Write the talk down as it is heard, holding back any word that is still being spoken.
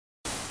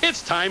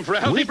It's time for a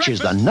healthy Which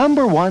breakfast. is the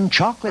number one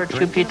chocolate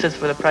Two pizzas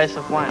for the price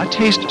of one. A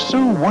taste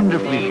so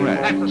wonderfully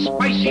fresh. That's a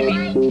spicy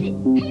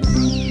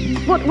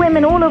meat. What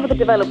women all over the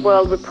developed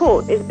world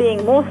report is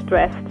being more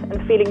stressed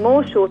and feeling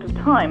more short of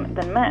time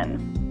than men.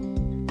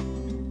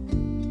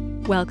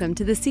 Welcome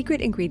to The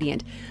Secret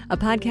Ingredient, a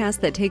podcast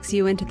that takes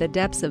you into the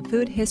depths of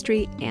food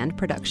history and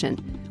production.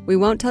 We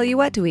won't tell you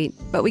what to eat,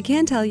 but we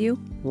can tell you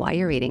why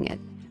you're eating it.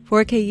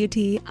 For KUT,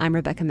 I'm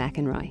Rebecca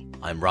McInroy.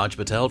 I'm Raj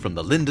Patel from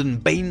the Lyndon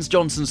Baines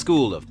Johnson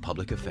School of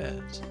Public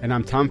Affairs. And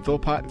I'm Tom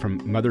Philpott from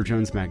Mother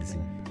Jones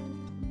Magazine.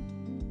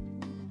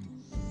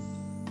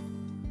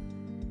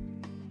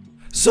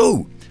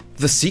 So,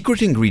 the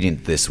secret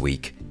ingredient this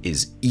week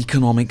is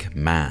economic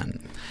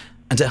man.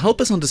 And to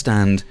help us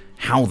understand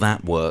how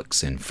that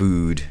works in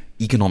food,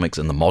 economics,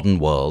 and the modern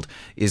world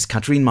is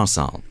Katrine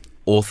Marçal,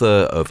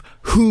 author of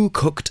Who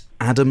Cooked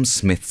Adam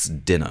Smith's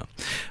Dinner.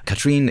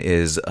 Katrine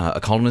is a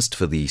columnist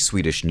for the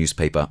Swedish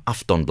newspaper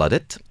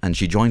Aftonbladet, and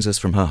she joins us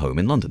from her home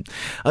in London.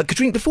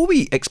 Katrine, before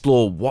we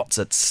explore what's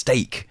at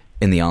stake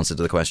in the answer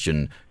to the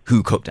question,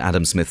 who cooked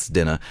Adam Smith's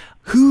dinner,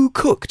 who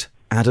cooked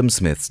Adam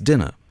Smith's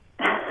dinner?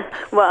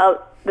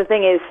 Well, the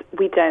thing is,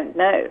 we don't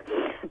know.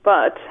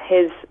 But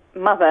his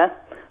mother,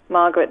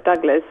 Margaret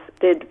Douglas,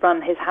 did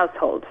run his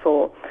household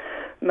for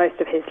most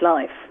of his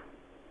life.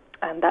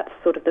 And that's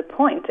sort of the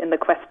point in the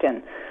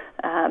question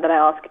that I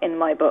ask in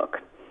my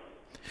book.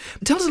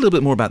 Tell us a little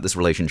bit more about this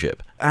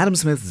relationship. Adam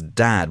Smith's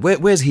dad,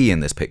 where's he in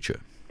this picture?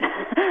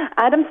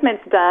 Adam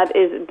Smith's dad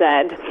is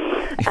dead,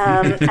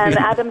 and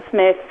Adam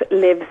Smith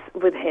lives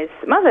with his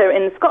mother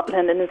in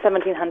Scotland in the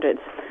 1700s,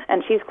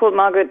 and she's called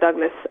Margaret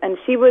Douglas, and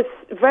she was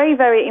very,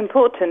 very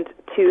important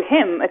to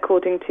him,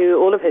 according to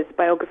all of his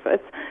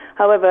biographers.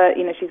 However,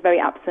 she's very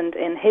absent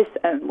in his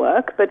own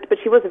work, but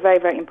she was a very,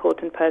 very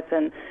important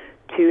person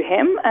to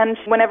him, and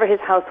whenever his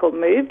household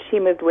moved, she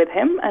moved with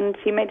him, and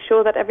she made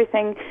sure that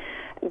everything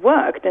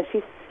worked, and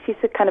she's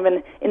a kind of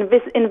an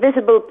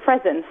invisible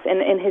presence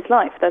in his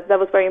life. That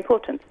was very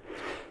important.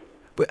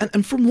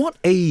 And from what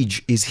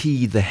age is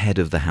he the head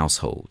of the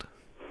household?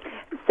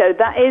 So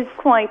that is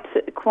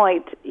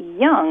quite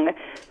young.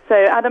 So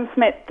Adam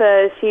Smith,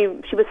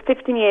 she was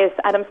 15 years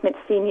Adam Smith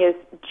Senior's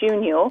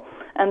junior,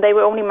 and they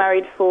were only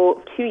married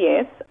for 2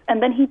 years.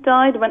 And then he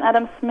died when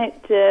Adam Smith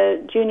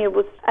Jr.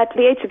 was at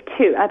the age of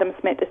 2. Adam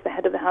Smith is the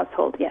head of the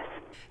household, yes.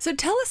 So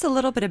tell us a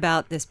little bit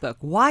about this book.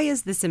 Why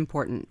is this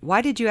important?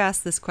 Why did you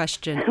ask this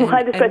question?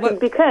 Why this question?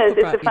 Because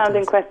it's the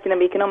founding question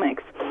of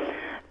economics.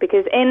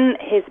 Because in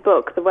his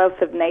book, The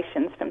Wealth of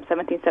Nations from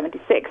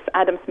 1776,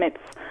 Adam Smith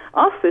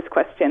asked this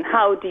question,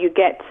 how do you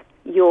get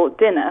your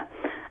dinner?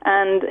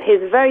 And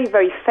his very,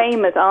 very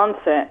famous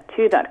answer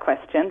to that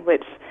question,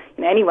 which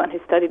anyone who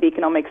studied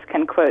economics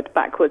can quote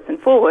backwards and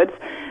forwards,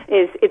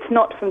 is it's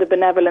not from the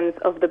benevolence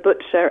of the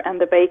butcher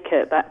and the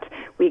baker that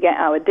we get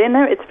our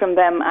dinner, it's from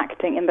them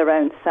acting in their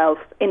own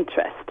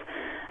self-interest.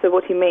 So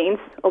what he means,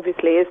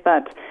 obviously, is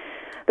that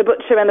the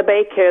butcher and the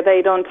baker,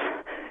 they don't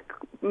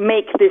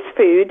make this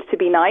food to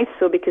be nice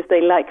or because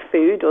they like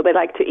food or they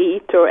like to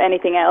eat or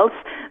anything else.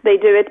 They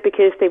do it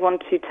because they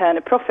want to turn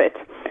a profit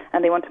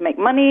and they want to make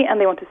money and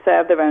they want to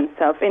serve their own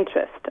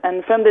self-interest.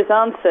 And from this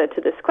answer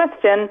to this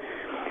question,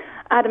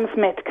 Adam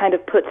Smith kind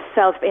of puts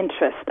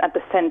self-interest at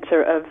the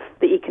center of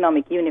the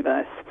economic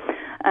universe.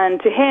 And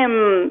to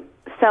him,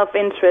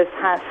 self-interest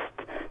has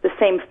the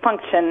same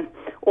function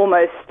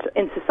almost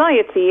in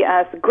society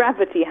as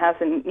gravity has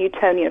in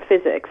Newtonian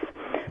physics.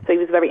 So he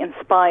was very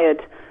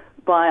inspired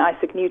by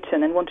Isaac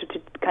Newton and wanted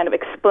to kind of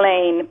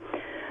explain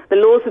the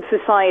laws of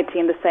society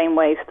in the same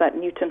ways that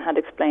Newton had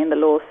explained the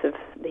laws of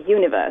the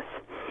universe.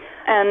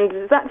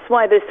 And that's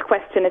why this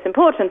question is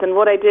important. And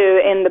what I do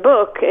in the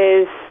book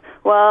is,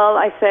 well,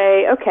 I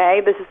say,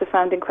 okay, this is the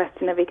founding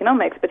question of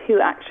economics, but who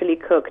actually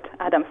cooked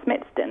Adam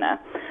Smith's dinner?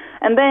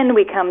 And then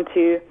we come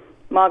to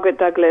Margaret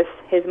Douglas,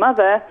 his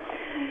mother,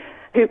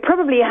 who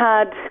probably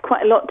had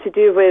quite a lot to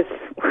do with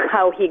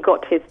how he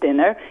got his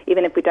dinner,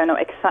 even if we don't know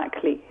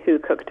exactly who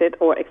cooked it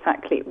or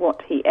exactly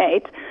what he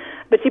ate.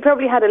 But she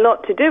probably had a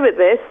lot to do with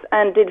this,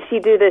 and did she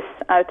do this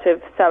out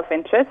of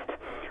self-interest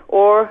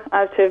or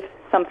out of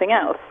something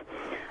else?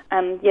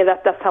 And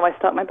that's how I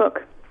start my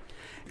book.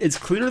 It's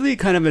clearly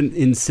kind of an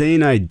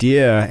insane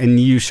idea, and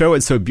you show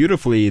it so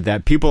beautifully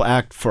that people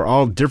act for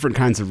all different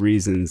kinds of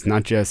reasons,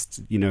 not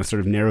just, sort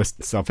of narrow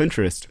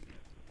self-interest.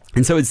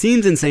 And so it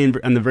seems insane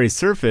on the very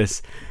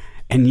surface,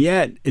 and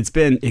yet it's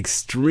been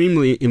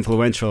extremely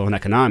influential in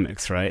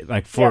economics, right?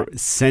 Like for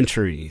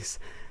centuries.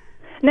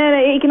 No,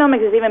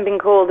 economics has even been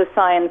called the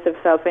science of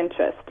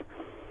self-interest.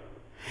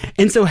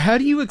 And so how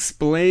do you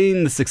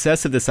explain the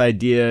success of this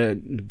idea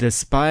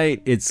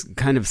despite its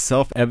kind of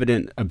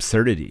self-evident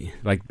absurdity,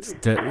 like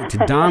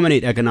to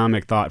dominate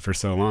economic thought for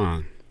so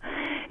long?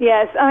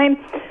 Yes, I mean,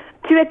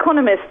 to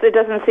economists it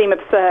doesn't seem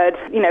absurd.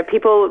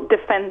 People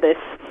defend this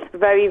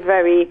very,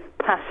 very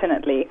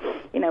passionately,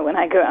 when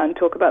I go out and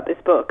talk about this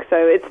book. So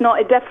it's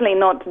definitely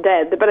not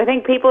dead. But I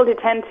think people who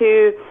tend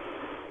to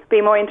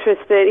be more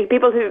interested,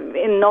 people who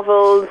in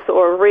novels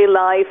or real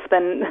life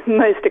than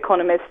most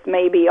economists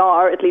maybe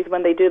are, at least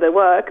when they do their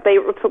work. They,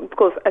 of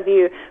course, as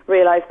you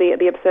realize,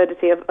 the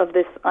absurdity of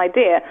this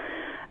idea.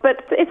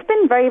 But it's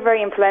been very,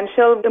 very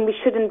influential, and we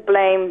shouldn't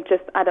blame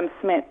just Adam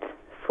Smith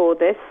for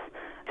this.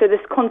 So this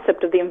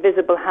concept of the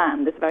invisible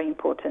hand is very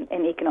important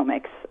in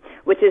economics,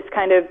 which is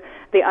kind of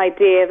the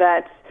idea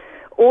that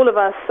all of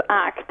us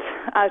act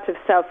out of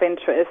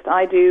self-interest.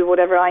 I do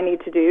whatever I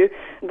need to do,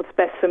 what's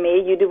best for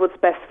me, you do what's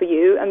best for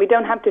you, and we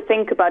don't have to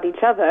think about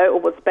each other or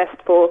what's best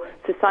for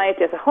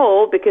society as a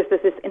whole, because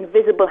there's this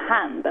invisible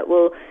hand that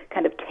will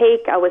kind of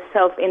take our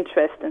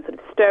self-interest and sort of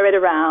stir it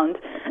around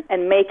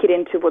and make it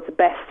into what's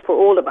best for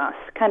all of us,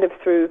 kind of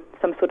through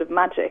some sort of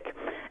magic.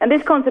 And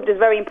this concept is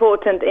very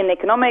important in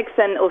economics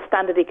or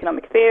standard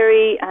economic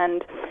theory,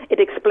 and it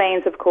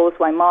explains, of course,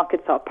 why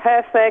markets are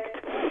perfect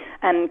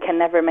and can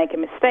never make a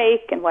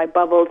mistake, and why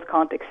bubbles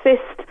can't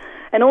exist,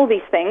 and all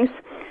these things.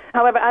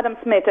 However, Adam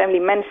Smith only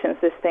mentions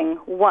this thing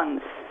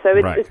once. So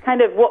it's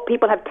kind of what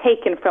people have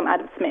taken from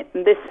Adam Smith.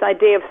 And this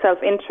idea of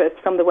self-interest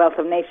from The Wealth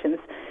of Nations,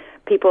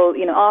 people,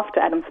 after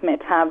Adam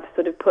Smith have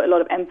sort of put a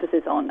lot of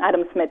emphasis on.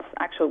 Adam Smith's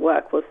actual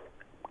work was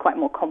quite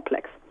more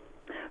complex.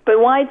 But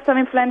why it's so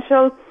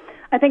influential?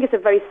 I think it's a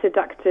very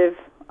seductive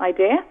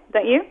idea,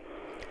 don't you?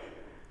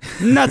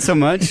 Not so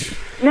much.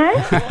 No?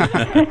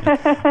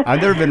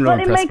 I've never been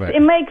really impressed by it.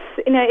 It makes,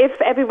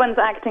 if everyone's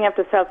acting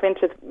after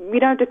self-interest, we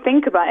don't have to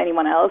think about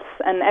anyone else,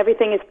 and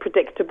everything is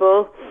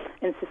predictable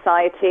in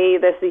society.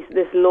 There's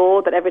this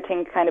law that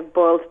everything kind of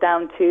boils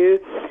down to,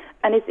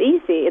 and it's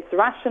easy, it's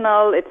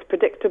rational, it's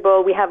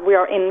predictable, we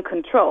are in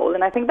control,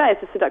 and I think that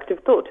is a seductive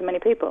thought to many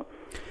people.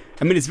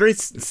 I mean, it's very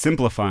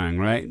simplifying,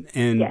 right?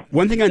 And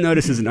One thing I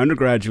noticed as an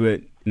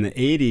undergraduate in the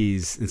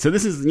 80s, and so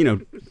this is,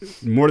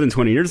 more than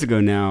 20 years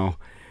ago now,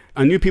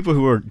 I knew people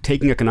who were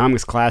taking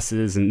economics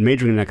classes and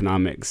majoring in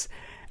economics,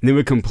 and they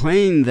would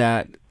complain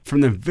that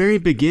from the very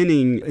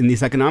beginning in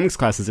these economics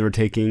classes they were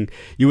taking,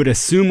 you would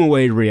assume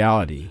away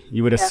reality.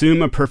 You would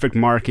assume a perfect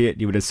market.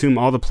 You would assume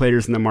all the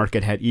players in the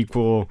market had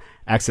equal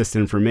access to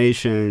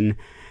information.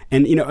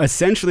 And,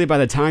 essentially by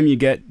the time you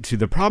get to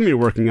the problem you're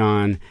working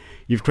on,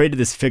 you've created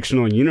this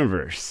fictional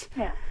universe.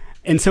 Yeah.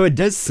 And so it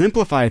does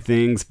simplify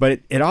things,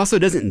 but it also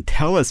doesn't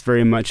tell us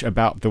very much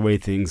about the way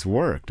things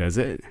work, does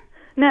it?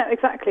 No,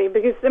 exactly,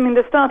 because,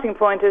 the starting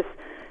point is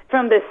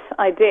from this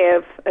idea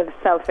of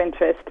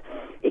self-interest.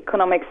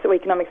 Economics or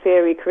economic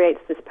theory creates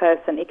this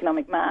person,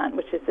 economic man,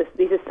 which is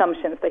these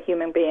assumptions that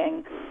human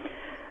being,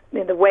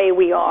 the way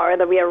we are,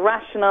 that we are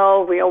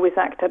rational, we always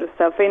act out of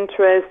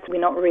self-interest,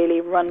 we're not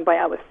really run by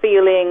our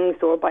feelings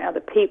or by other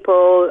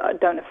people,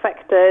 don't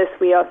affect us,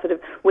 we are sort of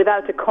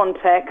without a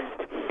context.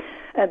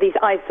 These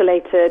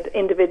isolated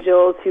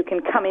individuals who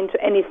can come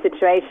into any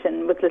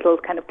situation with little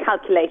kind of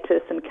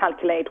calculators and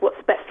calculate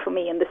what's best for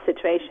me in this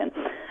situation.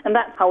 And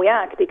that's how we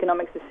act,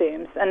 economics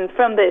assumes. And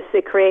from this,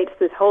 it creates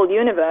this whole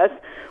universe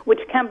which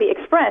can be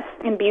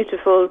expressed in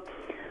beautiful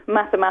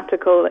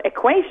mathematical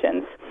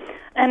equations.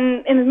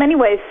 And in many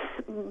ways,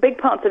 big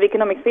parts of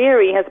economic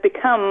theory has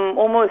become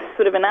almost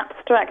sort of an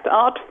abstract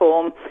art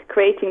form,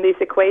 creating these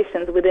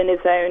equations within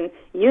its own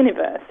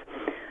universe.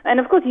 And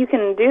of course, you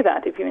can do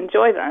that if you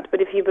enjoy that.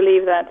 But if you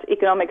believe that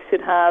economics should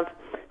have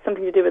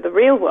something to do with the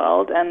real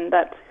world, and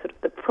that sort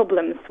of the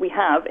problems we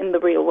have in the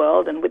real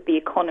world and with the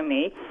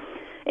economy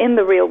in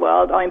the real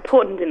world are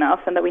important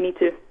enough and that we need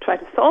to try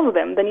to solve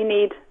them, then you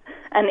need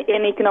an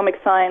economic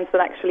science that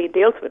actually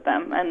deals with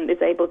them and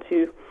is able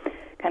to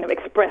kind of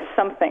express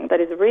something that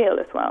is real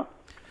as well.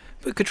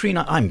 But Katrine,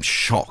 I'm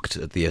shocked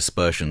at the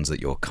aspersions that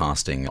you're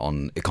casting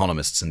on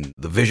economists and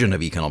the vision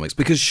of economics,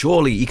 because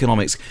surely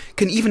economics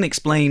can even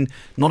explain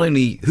not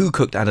only who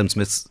cooked Adam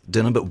Smith's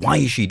dinner, but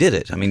why she did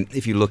it. I mean,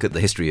 if you look at the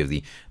history of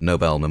the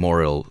Nobel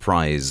Memorial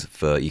Prize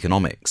for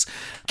Economics,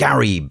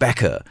 Gary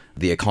Becker,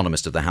 the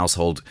economist of the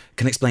household,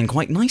 can explain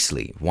quite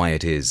nicely why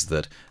it is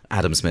that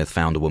Adam Smith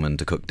found a woman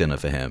to cook dinner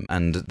for him,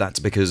 and that's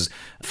because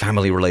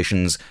family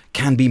relations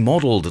can be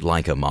modelled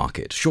like a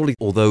market. Surely,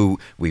 although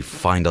we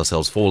find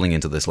ourselves falling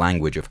into this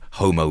language of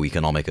homo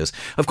economicus,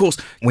 of course,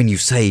 when you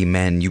say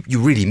men, you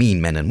really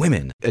mean men and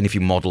women. And if you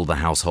model the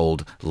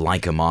household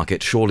like a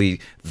market, surely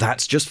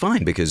that's just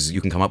fine, because you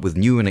can come up with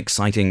new and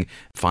exciting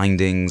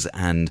findings,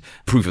 and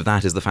proof of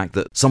that is the fact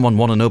that someone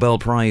won a Nobel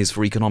Prize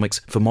for economics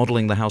for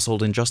modelling the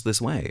household in just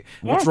this way.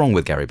 Yes. What's wrong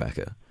with Gary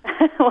Becker?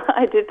 Well,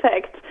 I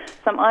detect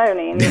some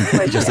irony in this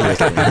question.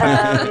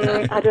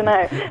 I don't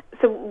know.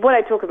 So what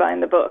I talk about in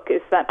the book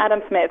is that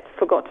Adam Smith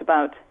forgot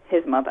about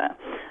his mother.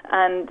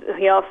 And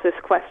he asked this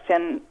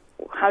question,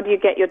 how do you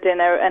get your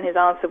dinner? And his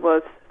answer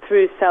was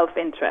through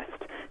self-interest,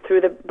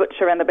 through the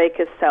butcher and the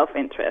baker's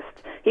self-interest.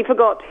 He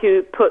forgot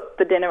who put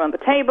the dinner on the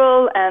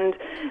table, and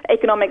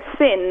economic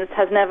sins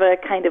has never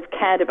kind of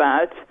cared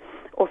about,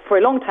 or for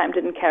a long time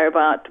didn't care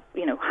about,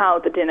 how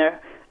the dinner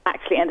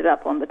actually ended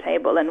up on the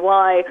table, and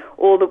why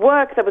all the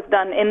work that was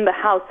done in the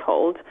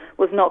household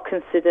was not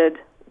considered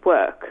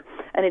work,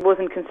 and it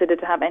wasn't considered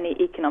to have any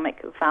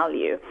economic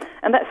value.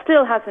 And that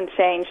still hasn't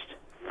changed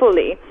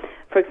fully.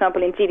 For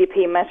example, in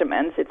GDP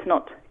measurements, it's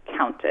not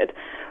counted.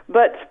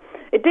 But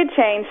it did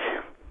change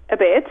a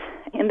bit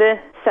in the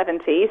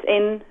 70s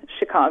in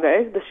Chicago,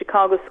 the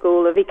Chicago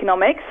School of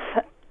Economics,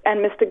 and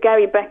Mr.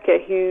 Gary Becker,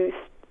 who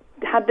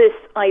had this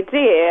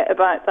idea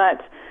about that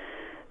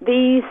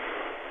these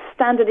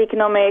standard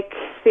economic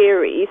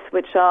theories,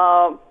 which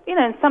are, in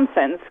some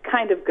sense,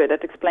 kind of good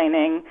at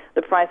explaining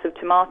the price of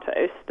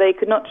tomatoes. They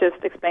could not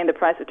just explain the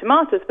price of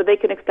tomatoes, but they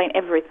could explain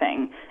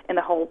everything in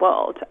the whole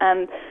world.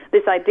 And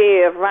this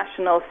idea of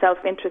rational,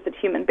 self-interested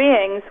human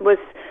beings was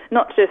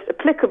not just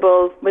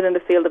applicable within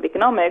the field of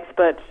economics,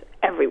 but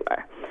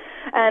everywhere.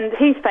 And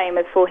he's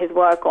famous for his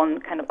work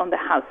on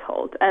the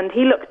household. And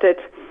he looked at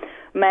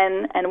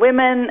men and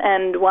women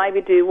and why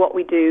we do what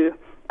we do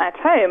at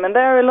home. And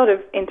there are a lot of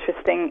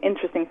interesting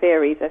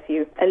theories, as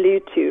you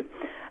allude to.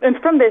 And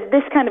from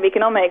this kind of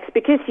economics,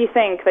 because you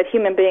think that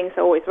human beings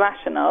are always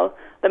rational,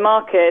 the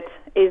market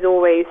is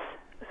always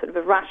sort of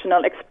a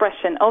rational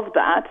expression of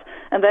that,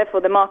 and therefore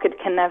the market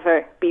can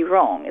never be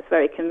wrong. It's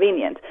very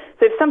convenient.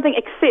 So if something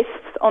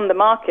exists on the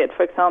market,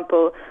 for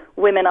example,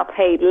 women are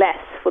paid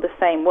less for the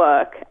same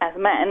work as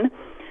men,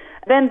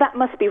 then that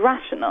must be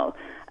rational.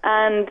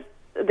 And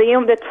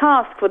the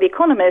task for the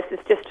economist is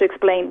just to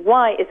explain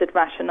why is it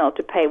rational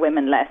to pay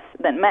women less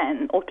than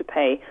men, or to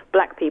pay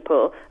black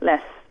people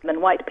less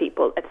than white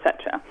people,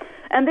 etc.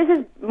 And this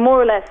is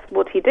more or less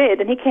what he did,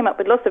 and he came up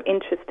with lots of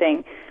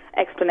interesting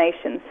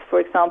explanations. For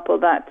example,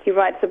 that he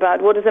writes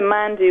about what does a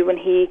man do when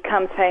he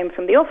comes home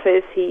from the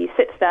office. He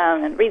sits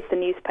down and reads the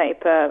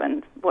newspaper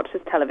and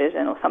watches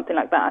television or something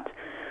like that.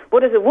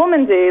 What does a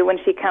woman do when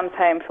she comes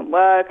home from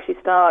work? She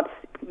starts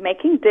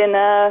making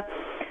dinner,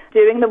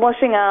 doing the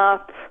washing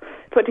up,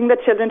 putting the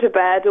children to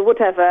bed or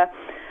whatever.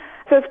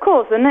 So, of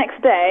course, the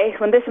next day,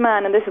 when this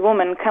man and this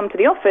woman come to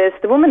the office,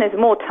 the woman is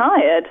more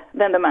tired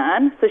than the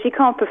man, so she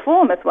can't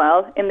perform as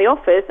well in the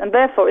office, and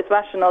therefore it's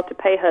rational to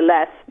pay her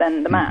less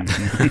than the man.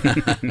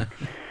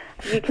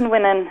 You can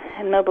win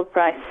a Nobel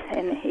Prize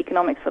in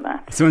economics for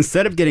that. So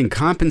instead of getting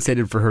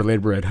compensated for her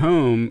labor at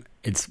home,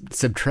 it's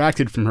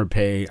subtracted from her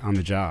pay on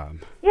the job.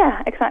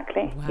 Yeah,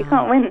 exactly. Wow. You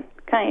can't win,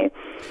 can you?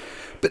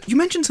 But you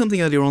mentioned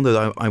something earlier on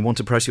that I want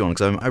to press you on,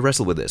 because I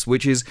wrestle with this,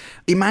 which is,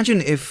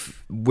 imagine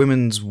if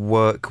women's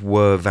work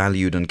were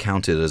valued and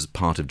counted as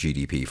part of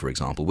GDP, for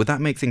example. Would that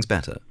make things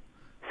better?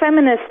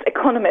 Feminist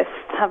economists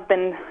have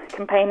been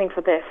campaigning for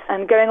this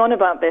and going on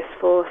about this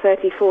for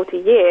 30, 40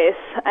 years,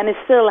 and it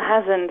still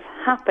hasn't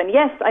happened.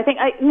 Yes, I think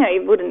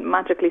it wouldn't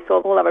magically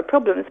solve all our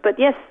problems, but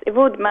yes, it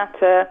would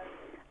matter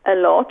a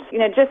lot,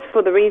 just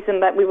for the reason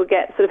that we would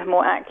get sort of a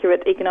more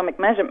accurate economic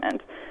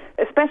measurement,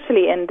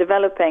 especially in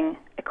developing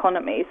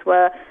economies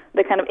where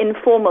the kind of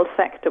informal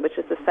sector, which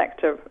is the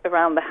sector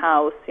around the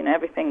house,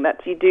 everything that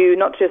you do,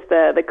 not just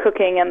the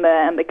cooking and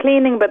the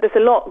cleaning, but there's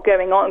a lot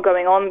going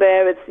on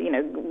there. It's,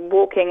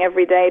 walking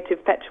every day to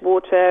fetch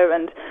water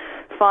and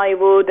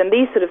firewood and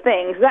these sort of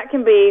things. That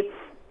can be,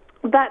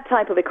 that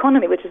type of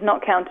economy, which is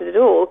not counted at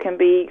all, can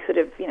be sort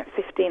of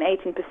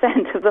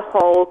 15-18% of the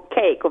whole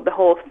cake, of the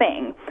whole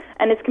thing,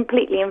 and it's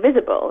completely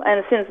invisible.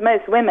 And since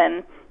most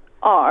women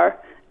are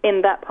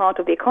in that part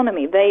of the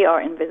economy, they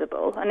are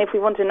invisible. And if we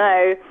want to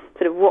know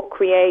sort of what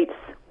creates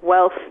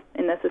wealth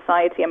in a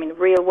society,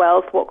 real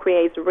wealth, what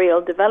creates real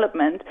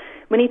development,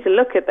 we need to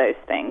look at those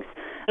things.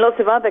 Lots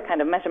of other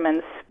kind of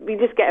measurements, we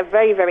just get a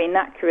very, very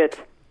inaccurate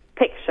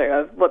picture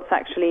of what's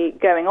actually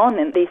going on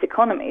in these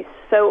economies.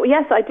 So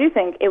yes, I do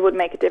think it would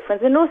make a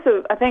difference. And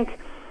also, I think,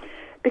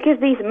 because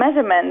these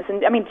measurements,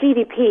 and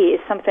GDP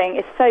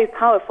is so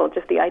powerful,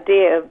 just the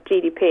idea of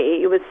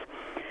GDP. It was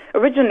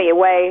originally a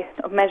way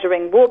of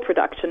measuring war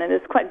production, and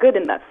it's quite good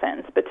in that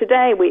sense. But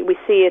today we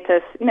see it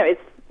as,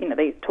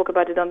 they talk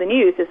about it on the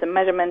news as a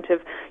measurement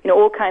of,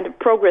 all kind of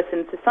progress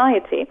in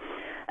society.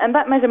 And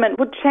that measurement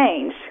would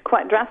change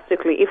quite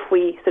drastically if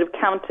we sort of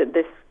counted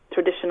this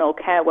traditional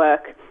care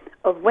work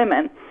of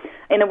women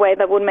in a way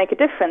that would make a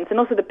difference. And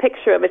also the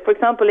picture of it, for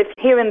example, if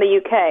here in the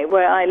UK,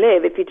 where I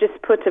live, if you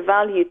just put a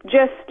value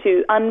just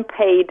to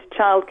unpaid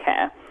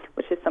childcare,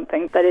 which is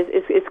something that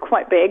is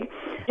quite big,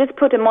 just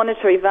put a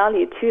monetary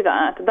value to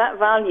that. That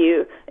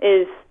value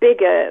is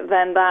bigger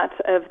than that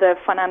of the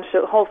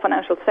whole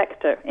financial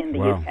sector in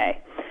the UK.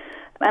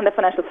 And the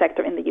financial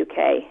sector in the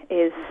UK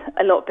is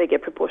a lot bigger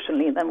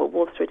proportionally than what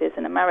Wall Street is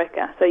in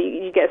America. So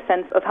you get a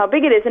sense of how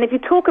big it is. And if you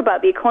talk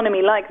about the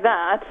economy like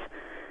that,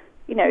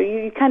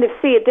 you kind of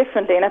see it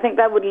differently, and I think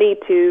that would lead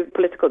to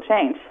political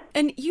change.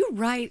 And you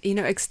write,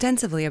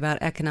 extensively about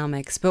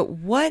economics, but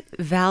what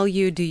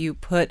value do you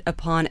put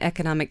upon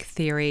economic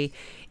theory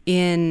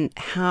in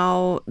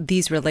how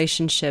these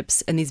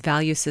relationships and these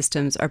value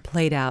systems are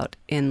played out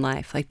in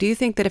life? Like, do you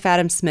think that if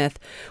Adam Smith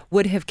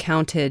would have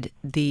counted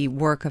the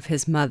work of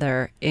his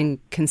mother in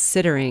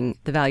considering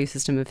the value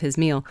system of his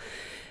meal,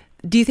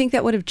 do you think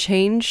that would have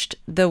changed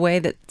the way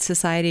that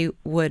society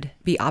would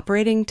be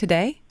operating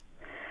today?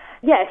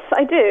 Yes,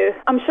 I do.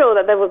 I'm sure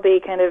that there will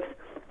be kind of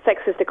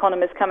sexist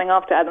economists coming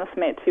after Adam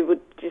Smith who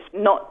would just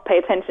not pay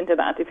attention to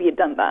that if he had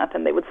done that,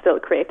 and they would still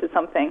create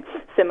something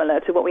similar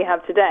to what we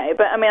have today.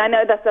 But I mean, I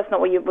know that's not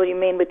what you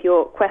mean with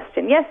your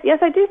question. Yes,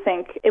 I do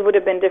think it would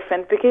have been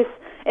different, because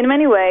in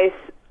many ways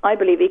I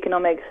believe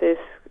economics is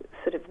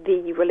sort of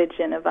the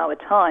religion of our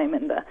time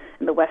in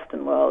the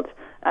Western world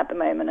at the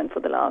moment, and for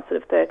the last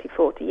sort of 30,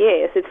 40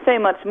 years. It's so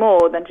much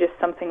more than just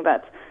something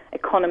that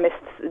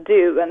economists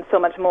do, and so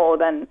much more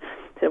than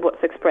sort of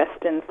what's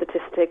expressed in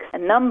statistics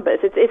and numbers.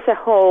 It's a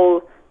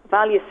whole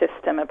value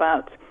system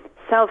about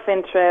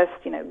self-interest,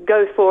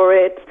 go for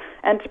it,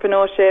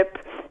 entrepreneurship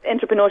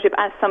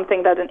as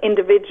something that an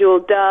individual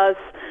does,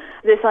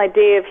 this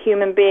idea of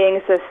human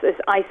beings as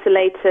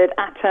isolated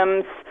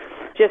atoms,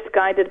 just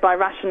guided by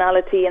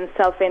rationality and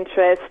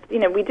self-interest.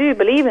 We do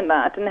believe in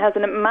that, and it has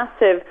a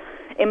massive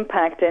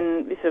impact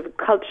in sort of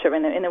culture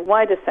in a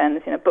wider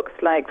sense. Books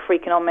like Free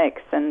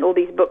Economics and all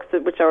these books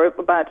which are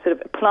about sort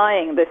of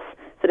applying this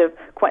sort of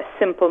quite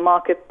simplified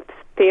market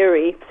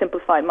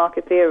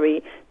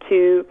theory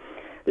to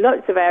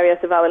lots of areas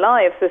of our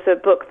lives. There's a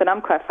book that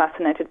I'm quite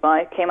fascinated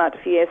by, came out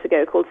a few years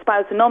ago, called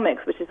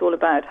Spousonomics, which is all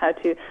about how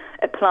to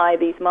apply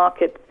these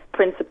market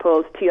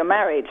principles to your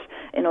marriage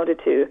in order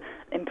to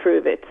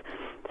improve it.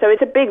 So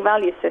it's a big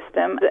value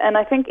system, and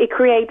I think it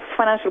creates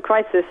financial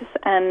crisis,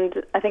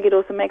 and I think it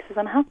also makes us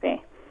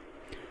unhappy.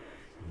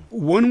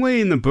 One way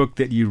in the book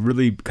that you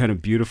really kind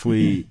of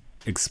beautifully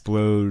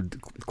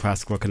explode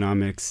classical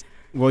economics,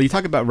 well, you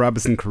talk about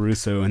Robinson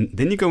Crusoe, and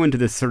then you go into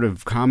this sort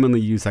of commonly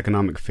used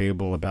economic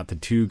fable about the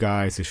two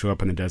guys who show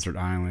up on the desert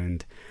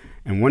island,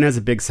 and one has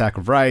a big sack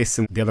of rice,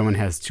 and the other one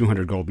has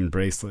 200 golden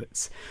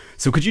bracelets.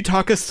 So could you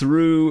talk us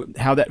through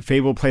how that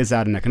fable plays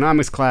out in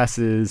economics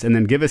classes, and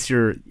then give us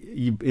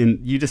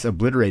you just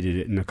obliterated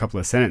it in a couple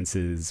of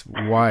sentences,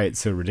 why it's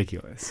so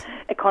ridiculous?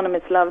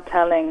 Economists love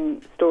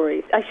telling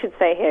stories. I should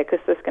say here, because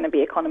there's going to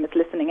be economists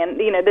listening, and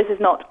this is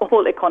not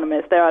all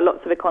economists. There are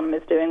lots of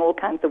economists doing all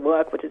kinds of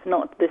work, which is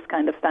not this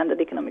kind of standard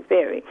economic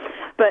theory.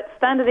 But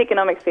standard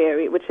economic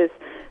theory, which is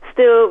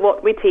still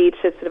what we teach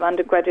at sort of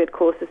undergraduate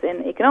courses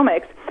in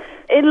economics,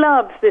 it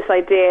loves this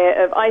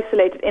idea of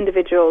isolated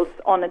individuals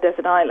on a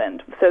desert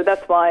island. So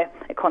that's why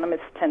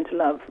economists tend to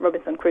love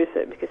Robinson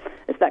Crusoe, because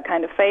it's that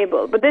kind of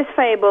fable. But this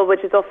fable,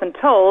 which is often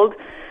told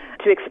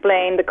to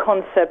explain the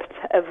concept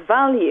of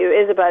value,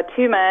 is about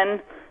two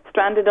men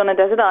stranded on a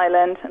desert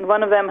island, and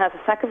one of them has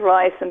a sack of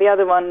rice and the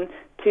other one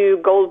 2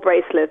 gold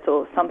bracelets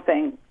or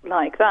something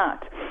like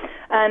that.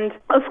 And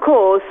of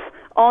course,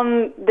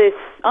 on this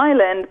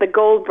island, the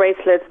gold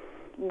bracelets,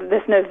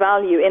 there's no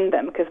value in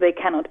them because they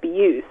cannot be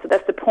used. So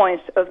that's the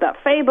point of that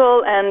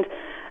fable, and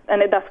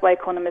that's why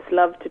economists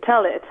love to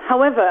tell it.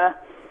 However,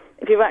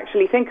 if you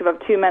actually think of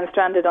 2 men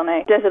stranded on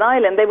a desert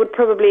island, they would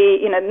probably,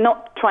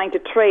 not trying to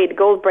trade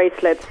gold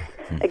bracelets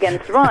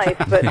against rice,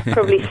 but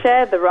probably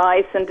share the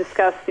rice and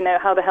discuss,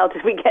 how the hell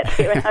did we get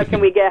here and how can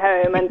we get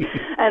home,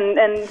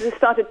 and just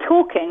started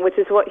talking, which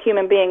is what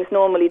human beings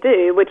normally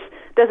do, which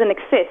doesn't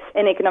exist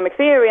in economic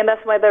theory, and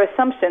that's why their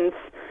assumptions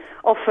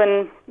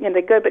often,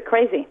 they go a bit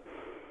crazy.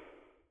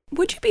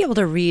 Would you be able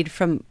to read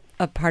from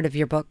a part of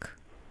your book?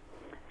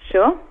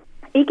 Sure.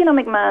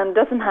 Economic man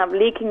doesn't have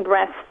leaking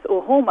breasts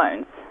or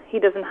hormones. He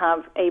doesn't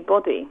have a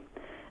body.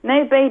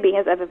 No baby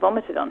has ever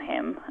vomited on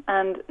him,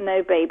 and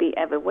no baby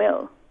ever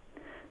will.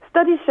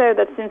 Studies show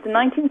that since the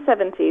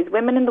 1970s,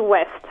 women in the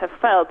West have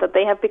felt that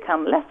they have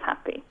become less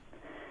happy.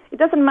 It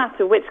doesn't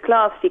matter which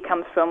class she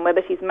comes from,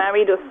 whether she's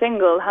married or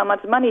single, how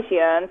much money she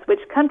earns,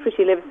 which country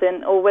she lives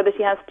in, or whether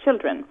she has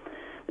children.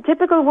 The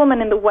typical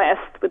woman in the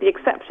West, with the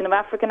exception of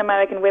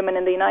African-American women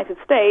in the United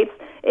States,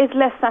 is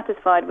less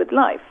satisfied with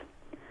life.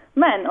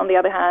 Men, on the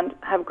other hand,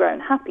 have grown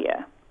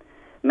happier.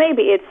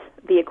 Maybe it's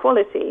the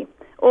equality,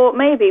 or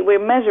maybe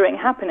we're measuring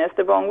happiness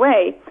the wrong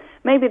way.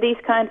 Maybe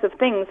these kinds of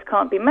things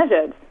can't be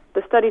measured.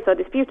 The studies are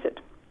disputed.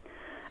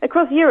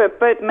 Across Europe,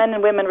 both men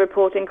and women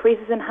report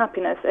increases in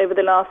happiness over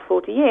the last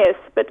 40 years,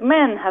 but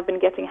men have been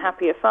getting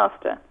happier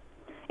faster.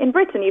 In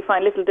Britain, you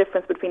find little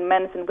difference between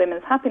men's and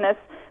women's happiness.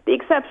 The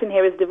exception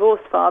here is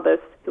divorced fathers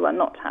who are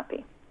not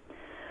happy.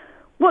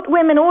 What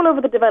women all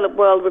over the developed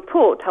world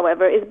report,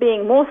 however, is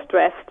being more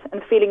stressed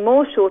and feeling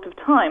more short of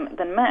time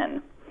than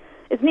men.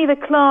 It's neither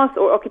class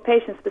or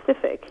occupation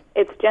specific,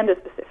 it's gender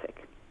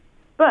specific.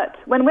 But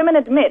when women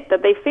admit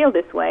that they feel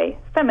this way,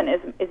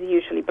 feminism is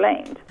usually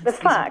blamed. The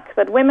fact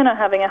that women are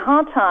having a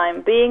hard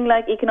time being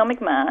like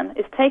economic man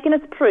is taken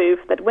as proof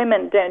that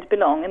women don't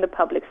belong in the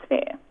public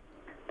sphere.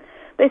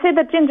 They say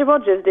that Ginger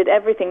Rogers did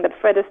everything that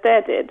Fred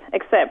Astaire did,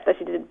 except that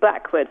she did it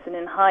backwards and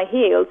in high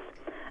heels,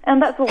 and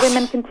that's what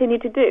women continue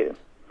to do.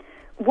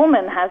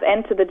 Woman has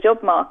entered the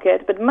job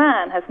market, but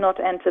man has not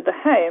entered the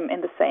home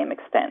in the same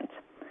extent.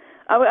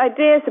 Our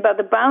ideas about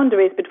the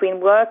boundaries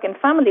between work and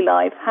family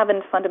life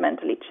haven't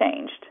fundamentally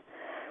changed.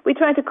 We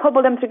try to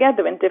cobble them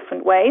together in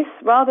different ways,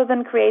 rather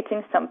than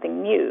creating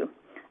something new,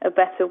 a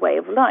better way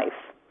of life.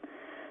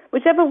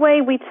 Whichever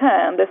way we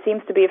turn, there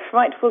seems to be a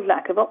frightful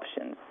lack of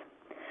options.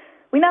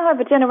 We now have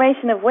a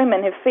generation of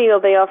women who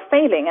feel they are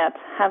failing at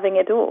having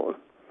it all.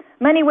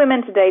 Many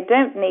women today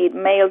don't need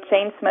male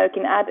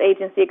chain-smoking ad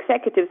agency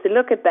executives to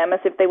look at them as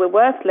if they were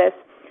worthless.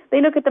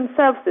 They look at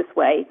themselves this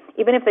way,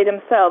 even if they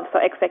themselves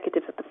are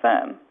executives at the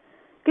firm.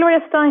 Gloria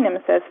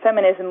Steinem says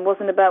feminism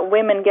wasn't about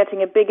women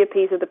getting a bigger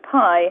piece of the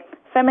pie.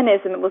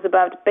 Feminism was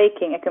about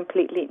baking a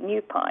completely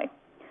new pie.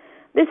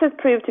 This has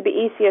proved to be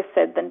easier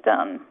said than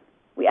done.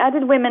 We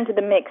added women to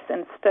the mix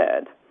and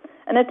stirred.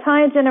 An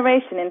entire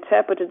generation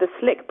interpreted the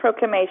slick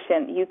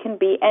proclamation, "You can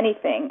be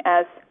anything,"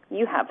 as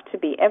 "you have to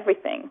be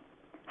everything."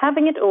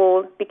 Having it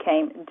all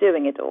became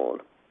doing it all.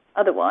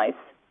 Otherwise,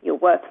 you're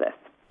worthless.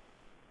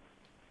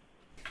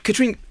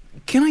 Katrine,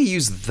 can I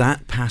use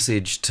that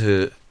passage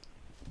to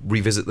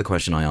revisit the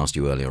question I asked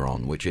you earlier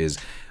on, which is,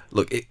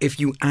 look, if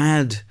you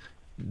add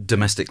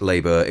domestic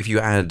labour, if you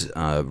add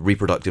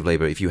reproductive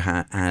labour, if you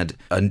add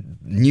a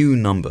new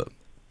number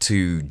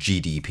to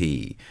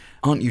GDP,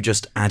 aren't you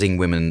just adding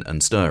women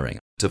and stirring?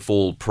 To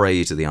fall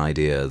prey to the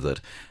idea that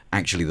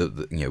actually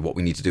what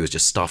we need to do is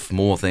just stuff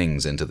more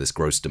things into this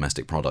gross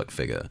domestic product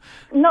figure?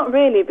 Not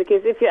really,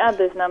 because if you add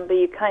this number,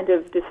 you kind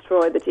of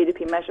destroy the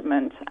GDP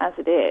measurement as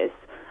it is.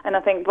 And I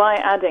think by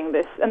adding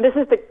this, and this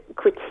is the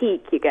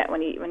critique you get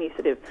when you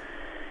sort of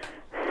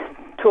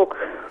talk,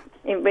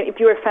 if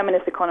you're a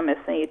feminist economist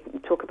and you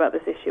talk about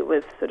this issue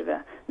with sort of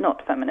a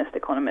not feminist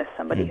economist,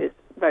 somebody who's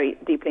very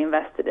deeply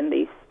invested in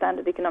these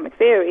standard economic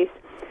theories,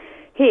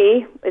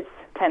 it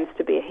tends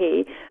to be a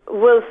he,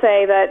 will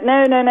say that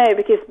no,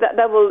 because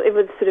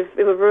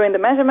it would ruin the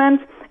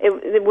measurement.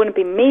 It wouldn't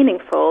be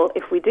meaningful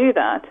if we do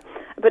that.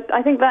 But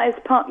I think that is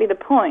partly the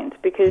point,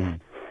 because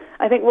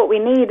I think what we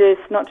need is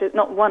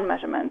not one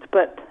measurement,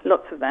 but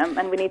lots of them,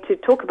 and we need to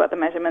talk about the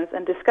measurements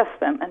and discuss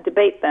them and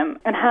debate them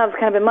and have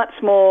kind of a much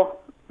more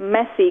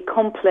messy,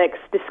 complex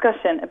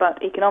discussion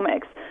about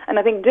economics. And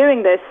I think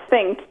doing this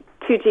thing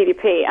to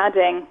GDP,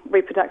 adding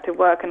reproductive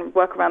work and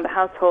work around the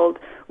household,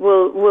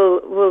 will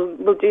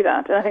do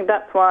that. And I think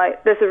that's why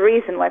there's a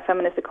reason why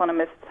feminist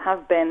economists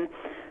have been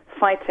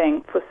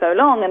fighting for so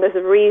long, and there's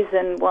a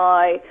reason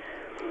why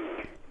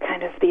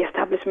kind of the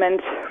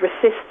establishment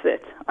resists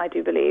it, I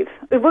do believe.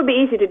 It would be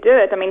easy to do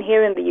it. I mean,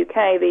 here in the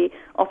UK, the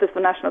Office for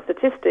National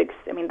Statistics,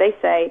 they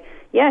say,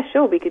 yeah,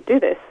 sure, we could do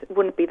this. It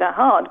wouldn't be that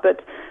hard,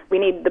 but we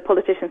need the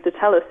politicians to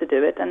tell us to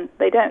do it, and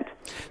they don't.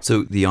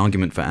 So the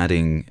argument for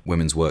adding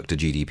women's work to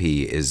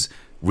GDP is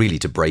really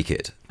to break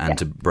it, and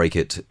to break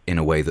it in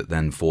a way that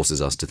then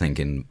forces us to think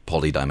in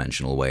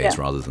polydimensional ways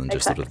rather than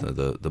just sort of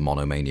the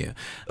monomania.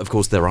 Of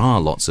course, there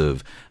are lots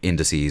of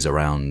indices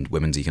around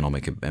women's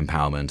economic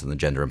empowerment and the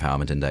Gender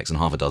Empowerment Index and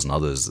half a dozen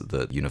others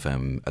that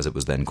UNIFEM, as it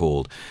was then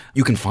called.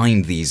 You can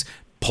find these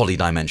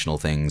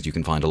polydimensional things. You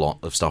can find a lot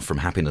of stuff from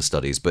happiness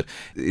studies, but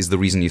is the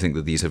reason you think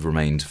that these have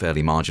remained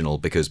fairly marginal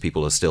because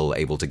people are still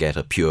able to get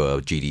a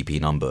pure GDP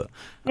number,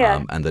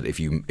 and that if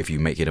you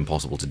make it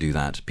impossible to do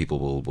that,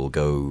 people will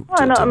go?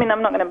 Well, I'm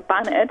not going to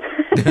ban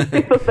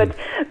it,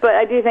 but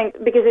I do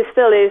think because it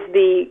still is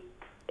the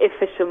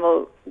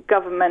official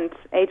government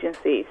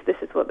agencies, this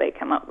is what they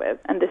come up with,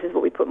 and this is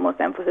what we put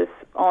most emphasis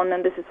on,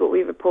 and this is what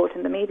we report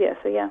in the media,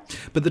 so yeah.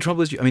 But the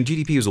trouble is,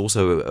 GDP is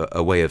also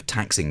a way of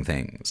taxing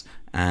things,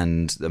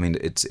 and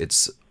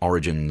its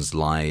origins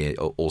lie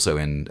also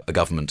in a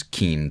government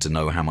keen to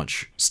know how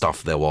much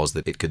stuff there was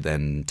that it could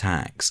then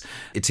tax.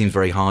 It seems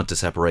very hard to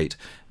separate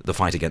the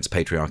fight against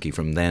patriarchy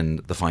from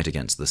then the fight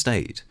against the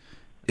state.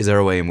 Is there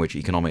a way in which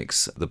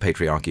economics, the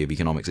patriarchy of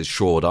economics, is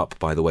shored up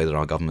by the way that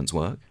our governments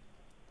work?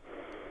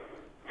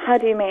 How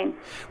do you mean?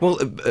 Well,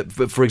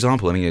 for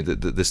example,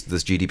 this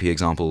GDP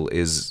example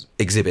is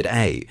Exhibit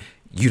A.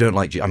 You don't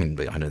like, I don't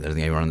think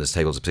anyone on this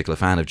table is a particular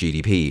fan of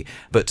GDP,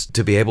 but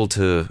to be able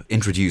to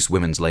introduce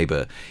women's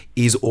labour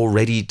is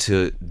already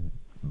to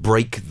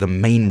break the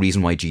main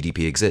reason why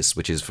GDP exists,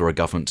 which is for a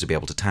government to be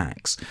able to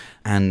tax.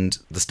 And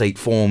the state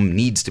form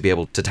needs to be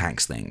able to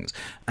tax things.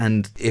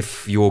 And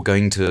if you're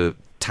going to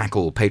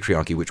tackle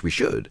patriarchy, which we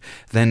should,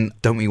 then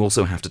don't we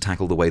also have to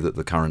tackle the way that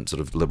the current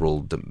sort of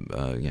liberal,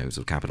 sort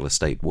of capitalist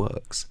state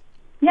works?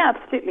 Yeah,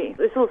 absolutely.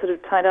 It's all sort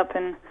of tied up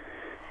in.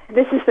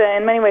 This is,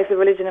 in many ways, the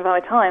religion of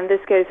our time.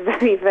 This goes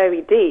very,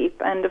 very deep.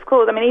 And of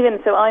course, even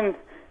so, I'm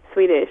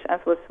Swedish,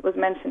 as was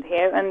mentioned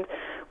here, and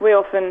we're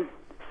often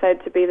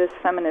said to be this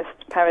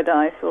feminist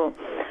paradise, or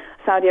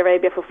Saudi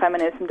Arabia for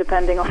feminism,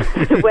 depending on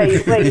where you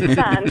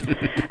stand.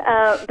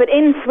 But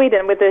in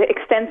Sweden, with the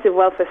extensive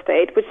welfare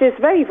state, which is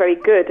very, very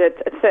good at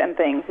certain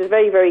things, is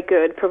very, very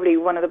good, probably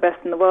one of the best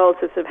in the world,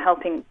 so sort of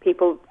helping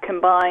people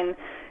combine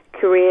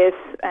careers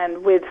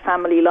and with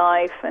family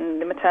life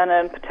and the maternal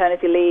and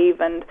paternity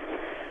leave, and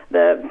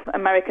the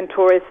American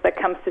tourist that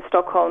comes to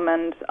Stockholm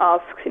and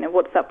asks,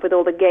 what's up with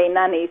all the gay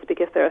nannies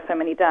because there are so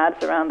many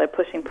dads around there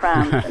pushing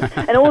prams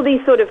and all these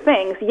sort of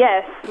things.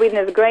 Yes, Sweden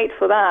is great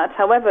for that.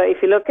 However,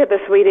 if you look at the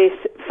Swedish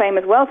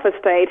famous welfare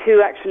state,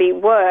 who actually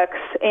works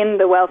in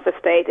the welfare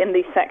state, in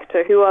the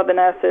sector, who are the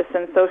nurses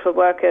and social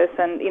workers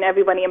and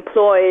everybody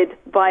employed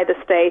by the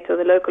state or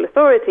the local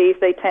authorities,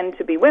 they tend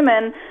to be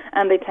women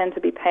and they tend to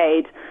be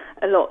paid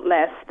a lot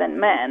less than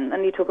men.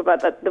 And you talk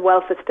about that the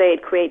welfare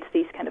state creates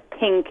these kind of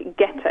pink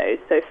ghettos.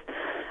 So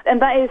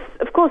And that is,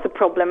 of course, a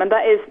problem. And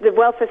that is the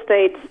welfare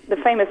state, the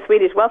famous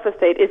Swedish welfare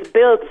state, is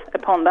built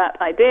upon that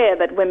idea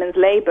that women's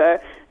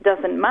labor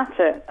doesn't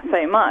matter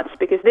so much,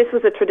 because this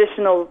was a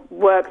traditional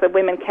work that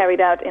women carried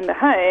out in the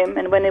home,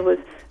 and when it was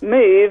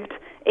moved,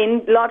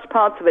 in large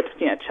parts of it,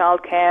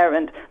 childcare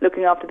and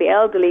looking after the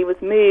elderly was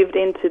moved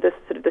into the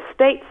sort of the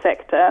state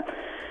sector.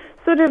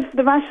 Sort of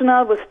the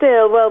rationale was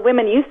still, well,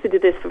 women used to do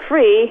this for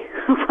free,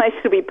 why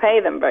should we pay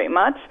them very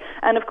much?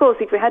 And of course,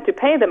 if we had to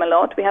pay them a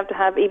lot, we have to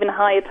have even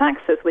higher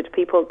taxes, which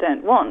people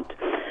don't want.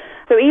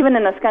 So even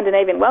in a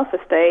Scandinavian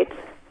welfare state,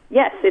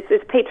 yes,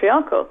 it's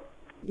patriarchal.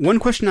 One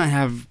question I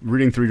have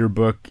reading through your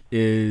book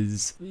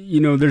is,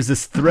 there's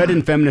this thread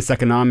in feminist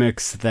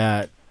economics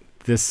that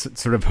this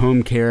sort of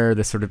home care,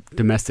 this sort of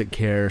domestic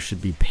care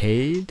should be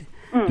paid.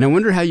 And I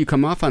wonder how you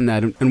come off on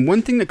that. And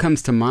one thing that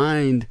comes to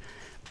mind,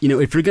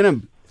 if you're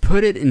going to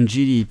put it in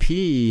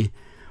GDP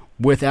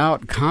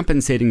without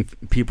compensating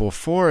people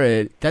for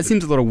it, that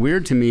seems a little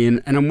weird to me.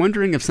 And I'm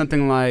wondering if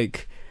something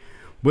like,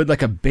 would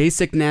like a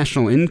basic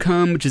national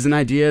income, which is an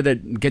idea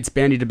that gets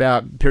bandied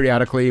about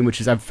periodically, and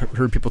which is I've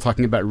heard people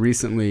talking about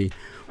recently,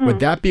 would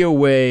that be a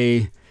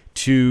way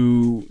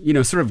to,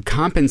 sort of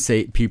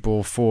compensate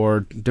people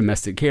for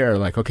domestic care?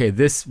 Like, okay,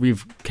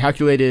 we've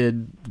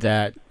calculated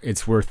that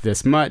it's worth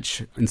this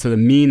much, and so the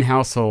mean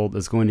household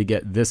is going to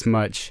get this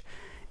much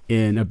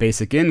in a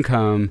basic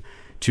income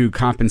to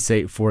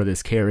compensate for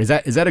this care. Is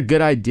that a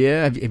good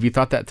idea? Have you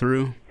thought that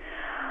through?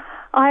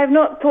 I have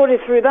not thought it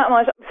through that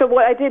much. So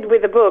what I did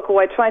with the book, or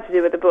what I tried to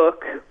do with the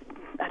book,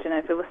 I don't know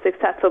if it was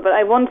successful, but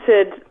I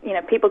wanted,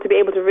 people to be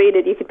able to read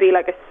it. You could be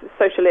like a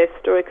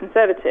socialist or a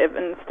conservative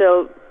and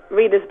still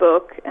read this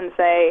book and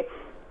say,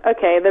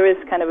 okay, there is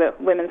kind of a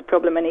women's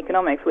problem in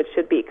economics which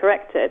should be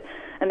corrected.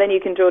 And then you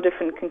can draw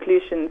different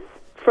conclusions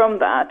from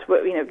that,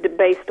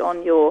 based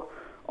on your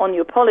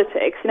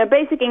politics.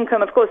 Basic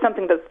income, of course,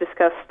 something that's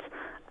discussed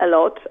a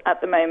lot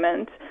at the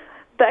moment.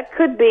 That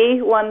could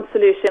be one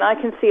solution. I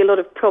can see a lot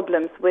of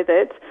problems with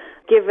it,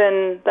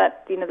 given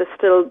that, there's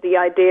still the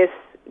ideas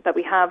that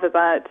we have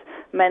about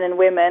men and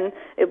women.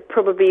 It would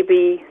probably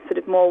be sort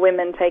of more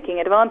women taking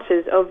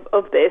advantage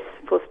of this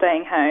for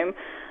staying home.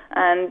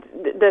 And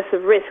there's a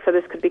risk that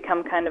this could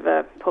become kind of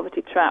a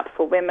poverty trap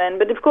for women.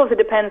 But of course, it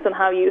depends on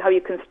how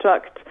you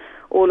construct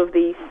all of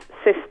these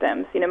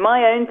systems.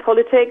 My own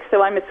politics,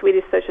 so I'm a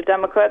Swedish Social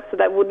Democrat, so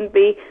that wouldn't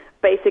be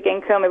basic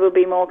income. It would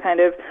be more kind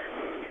of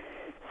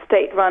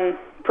state-run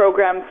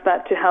programs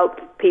that to help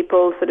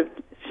people sort of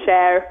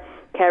share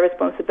care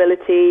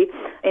responsibility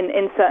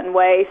in certain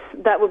ways.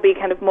 That would be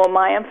kind of more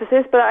my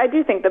emphasis. But I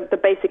do think that the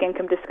basic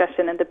income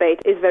discussion and debate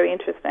is very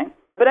interesting.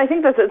 But I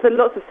think there's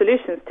lots of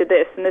solutions to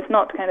this, and it's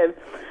not kind of,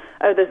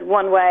 there's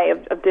one way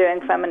of doing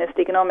feminist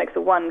economics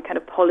or one kind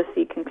of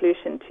policy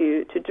conclusion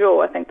to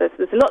draw. I think there's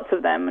lots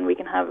of them, and we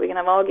can have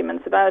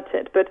arguments about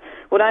it. But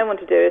what I want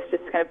to do is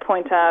just kind of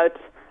point out,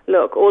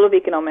 look, all of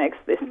economics,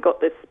 this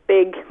got this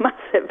big,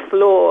 massive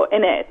flaw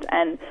in it,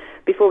 and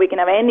before we can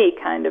have any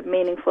kind of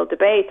meaningful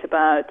debate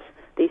about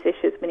these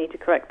issues, we need to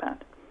correct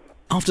that.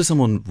 After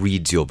someone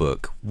reads your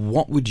book,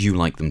 what would you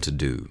like them to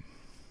do?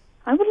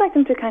 I would like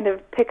them to kind of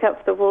pick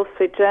up the Wall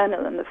Street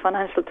Journal and the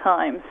Financial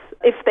Times,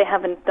 if they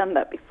haven't done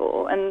that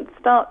before, and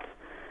start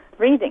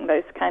reading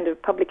those kind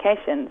of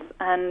publications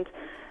and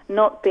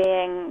not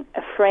being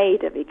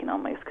afraid of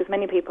economics, because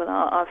many people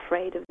are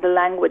afraid of the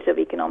language of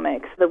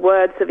economics, the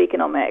words of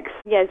economics.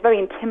 Yeah, it's very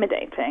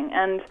intimidating,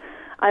 and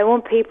I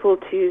want people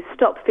to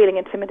stop feeling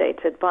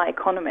intimidated by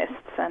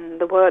economists and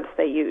the words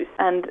they use,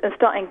 and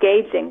start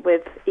engaging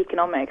with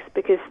economics,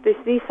 because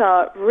these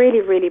are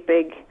really, really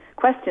big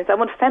questions. I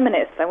want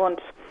feminists. I want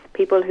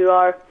people who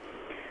are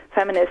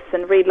feminists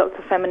and read lots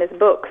of feminist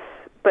books,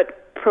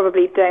 but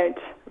probably don't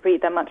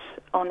read that much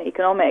on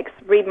economics.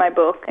 Read my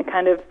book and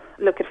kind of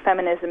look at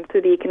feminism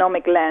through the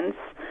economic lens,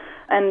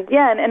 and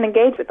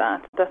engage with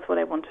that. That's what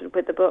I wanted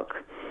with the book.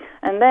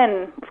 And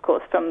then, of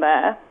course, from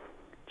there,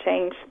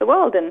 change the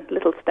world in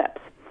little steps.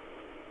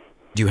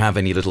 Do you have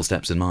any little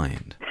steps in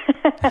mind?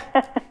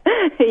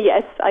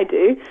 Yes, I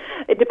do.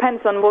 It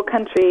depends on what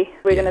country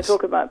we're going to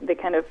talk about, the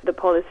kind of the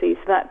policies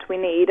that we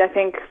need. I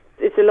think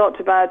it's a lot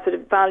about sort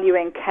of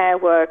valuing care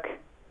work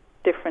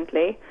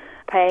differently,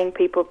 paying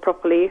people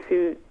properly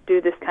who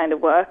do this kind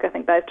of work. I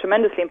think that is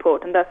tremendously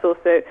important. That's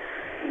also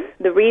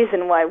the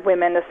reason why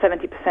women are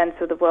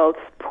 70% of the world's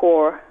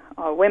poor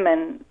are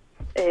women.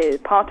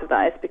 Part of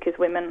that is because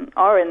women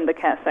are in the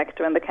care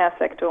sector, and the care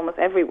sector almost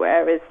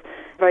everywhere is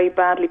very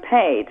badly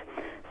paid.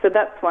 So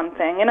that's one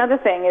thing. Another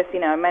thing is,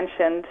 I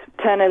mentioned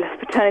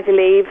paternity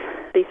leave,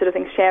 these sort of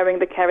things, sharing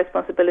the care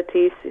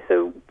responsibilities.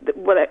 So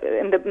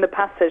in the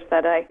passage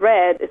that I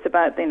read, it's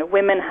about,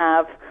 women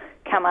have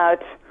come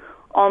out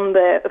on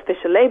the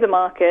official labour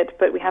market,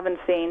 but we haven't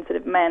seen sort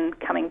of men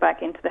coming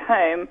back into the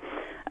home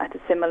at a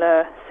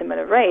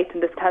similar rate,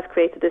 and this has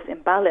created this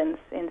imbalance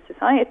in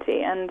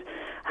society. And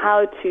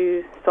how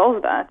to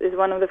solve that is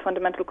one of the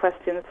fundamental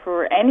questions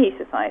for any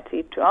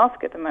society to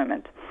ask at the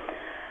moment.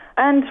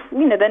 And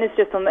then it's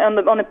just on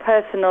a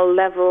personal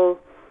level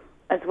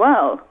as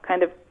well,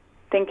 kind of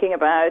thinking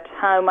about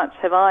how much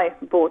have I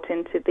bought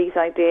into these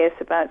ideas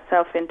about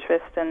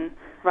self-interest and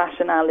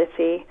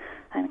rationality.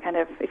 And kind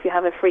of, if you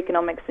have a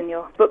Freakonomics in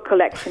your book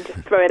collection, just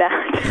throw it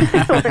out.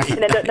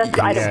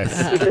 I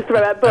don't just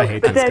throw out books,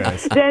 but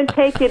don't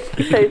take it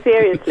so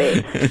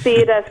seriously. See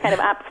it as kind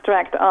of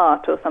abstract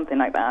art or something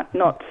like that,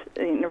 not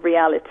in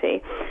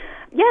reality.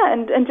 Yeah,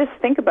 and just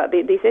think about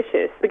these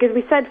issues. Because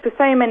we said for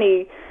so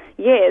many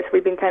years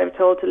we've been kind of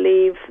told to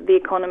leave the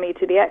economy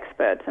to the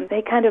experts, and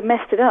they kind of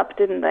messed it up,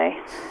 didn't they?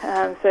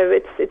 So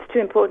it's too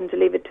important to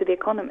leave it to the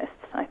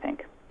economists, I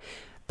think.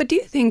 But do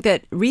you think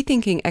that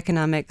rethinking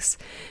economics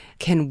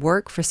can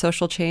work for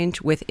social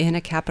change within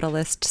a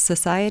capitalist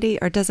society,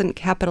 or doesn't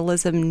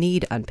capitalism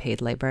need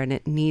unpaid labor and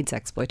it needs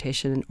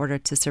exploitation in order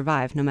to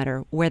survive, no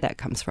matter where that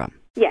comes from?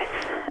 Yes,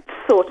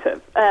 sort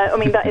of. I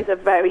mean, that is a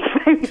very,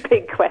 very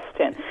big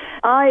question.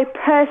 I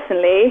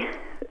personally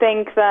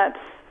think that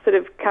sort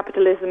of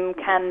capitalism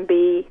can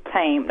be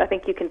tamed. I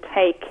think you can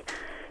take...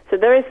 So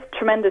there is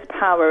tremendous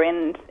power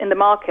in the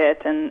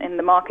market and in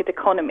the market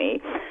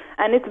economy.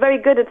 And it's very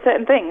good at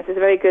certain things. It's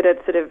very good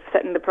at sort of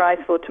setting the price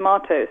for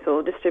tomatoes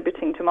or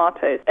distributing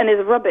tomatoes. And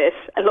is rubbish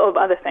a lot of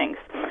other things.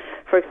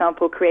 For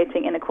example,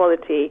 creating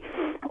inequality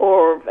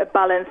or a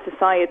balanced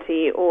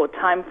society or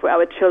time for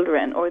our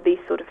children or these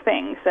sort of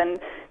things. And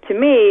to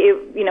me,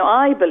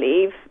 I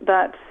believe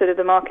that sort of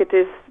the market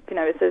is,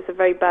 it's a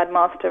very bad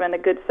master and a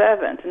good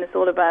servant. And it's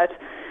all about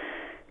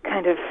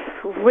kind of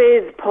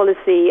with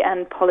policy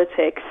and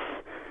politics,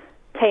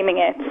 taming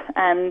it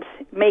and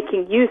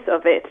making use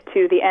of it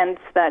to the ends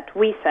that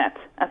we set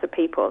as a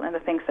people and the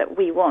things that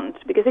we want,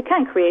 because it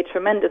can create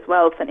tremendous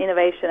wealth and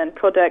innovation and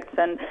products,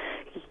 and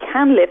it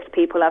can lift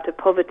people out of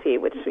poverty,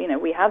 which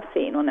we have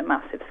seen on a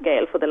massive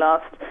scale for the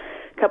last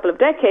couple of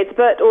decades.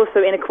 But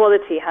also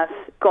inequality has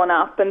gone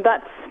up, and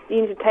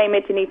you need to tame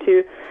it. You need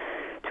to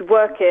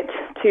work it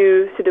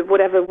to sort of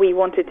whatever we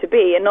want it to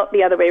be, and not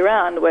the other way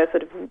around, where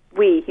sort of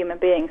we human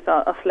beings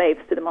are slaves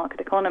to the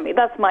market economy.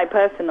 That's my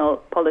personal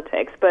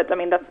politics, but I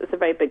mean it's a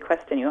very big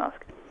question you ask.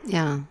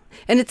 Yeah,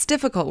 and it's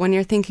difficult when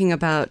you're thinking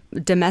about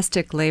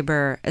domestic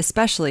labor,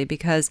 especially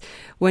because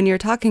when you're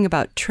talking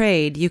about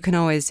trade, you can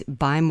always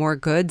buy more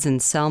goods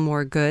and sell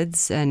more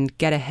goods and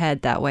get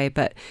ahead that way.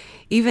 But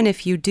even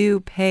if you do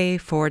pay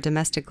for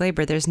domestic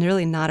labor, there's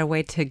really not a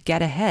way to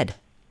get ahead.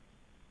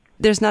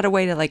 There's not a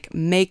way to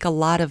make a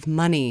lot of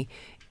money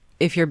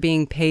if you're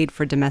being paid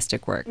for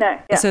domestic work. No,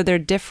 yeah. So they're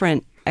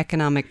different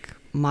economic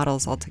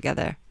models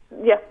altogether.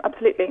 Yeah,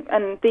 absolutely.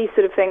 And these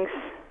sort of things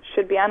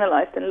should be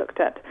analysed and looked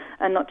at,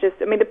 and not just...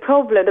 I mean,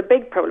 the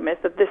big problem is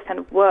that this kind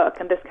of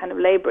work and this kind of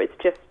labour is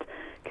just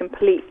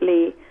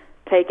completely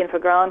taken for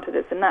granted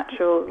as a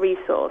natural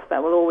resource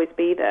that will always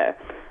be there.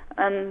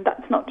 And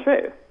that's not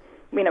true.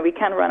 We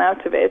can run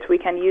out of it, we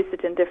can use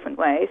it in different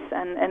ways,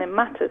 and it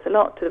matters a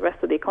lot to the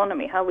rest of the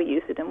economy, how we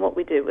use it and what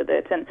we do with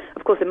it. And,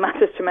 of course, it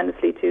matters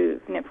tremendously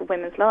for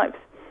women's lives.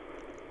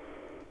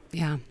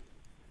 Yeah.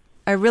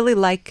 I really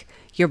like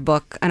your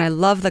book, and I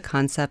love the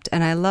concept,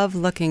 and I love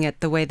looking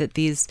at the way that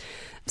these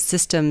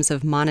systems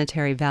of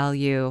monetary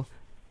value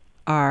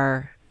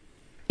are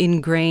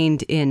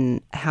ingrained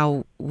in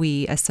how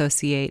we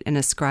associate and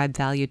ascribe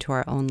value to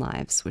our own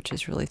lives, which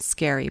is really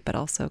scary, but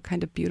also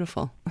kind of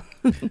beautiful.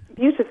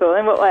 Beautiful?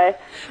 In what way?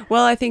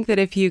 Well, I think that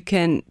if you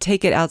can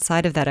take it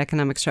outside of that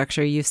economic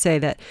structure, you say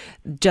that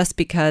just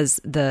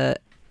because the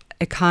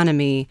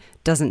economy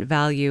doesn't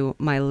value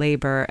my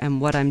labor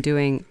and what I'm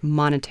doing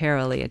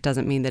monetarily, it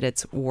doesn't mean that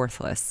it's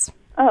worthless.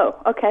 Oh,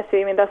 okay. So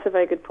you mean that's a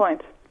very good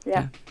point.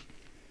 Yeah.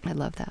 I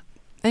love that.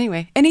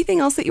 Anyway, anything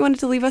else that you wanted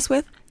to leave us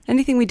with?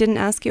 Anything we didn't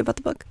ask you about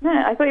the book? No,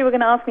 I thought you were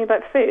going to ask me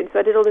about food, so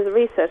I did all this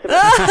research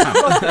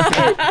about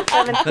food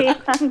in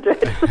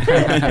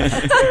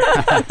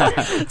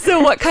 1700s.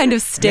 So what kind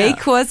of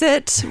steak was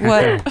it?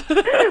 What?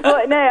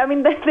 Well, no, I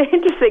mean, the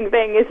interesting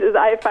thing is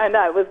I found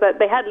out was that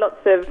they had lots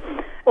of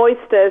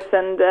oysters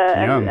and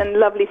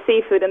lovely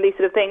seafood and these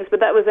sort of things, but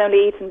that was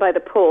only eaten by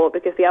the poor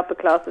because the upper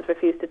classes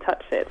refused to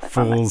touch it.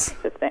 Fools.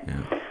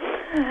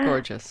 Yeah.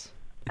 Gorgeous.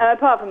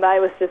 Apart from that,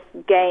 it was just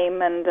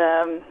game and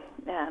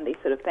these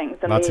sort of things.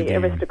 And the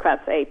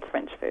aristocrats ate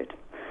French food.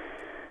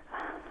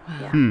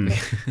 Yeah.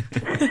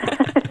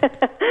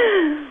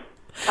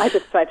 I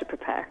just tried to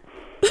prepare.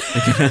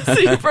 So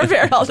you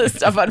prepared all this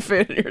stuff on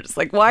food, and you're just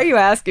like, why are you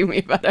asking me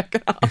about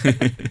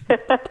economics?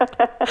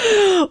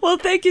 Well,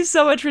 thank you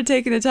so much for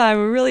taking the time.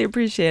 We really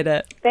appreciate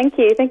it. Thank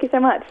you. Thank you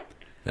so much.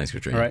 Thanks,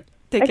 Katrine. All right.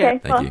 Take care.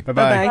 Thank you.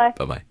 Bye-bye.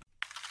 Bye-bye.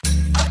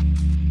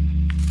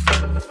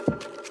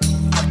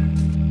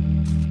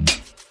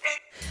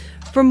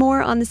 For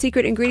more on The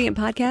Secret Ingredient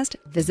podcast,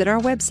 visit our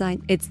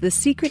website. It's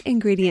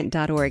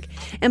thesecretingredient.org.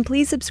 And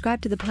please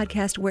subscribe to the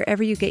podcast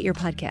wherever you get your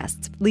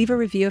podcasts. Leave a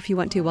review if you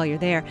want to while you're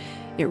there.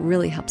 It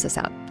really helps us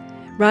out.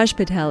 Raj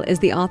Patel is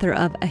the author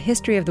of A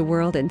History of the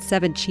World and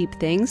 7 Cheap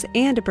Things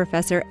and a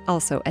professor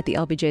also at the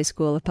LBJ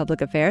School of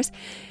Public Affairs.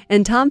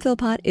 And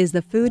Philpott is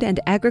the food and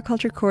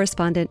agriculture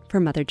correspondent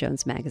for Mother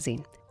Jones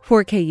Magazine.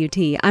 For KUT,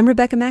 I'm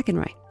Rebecca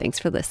McInroy. Thanks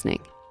for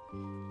listening.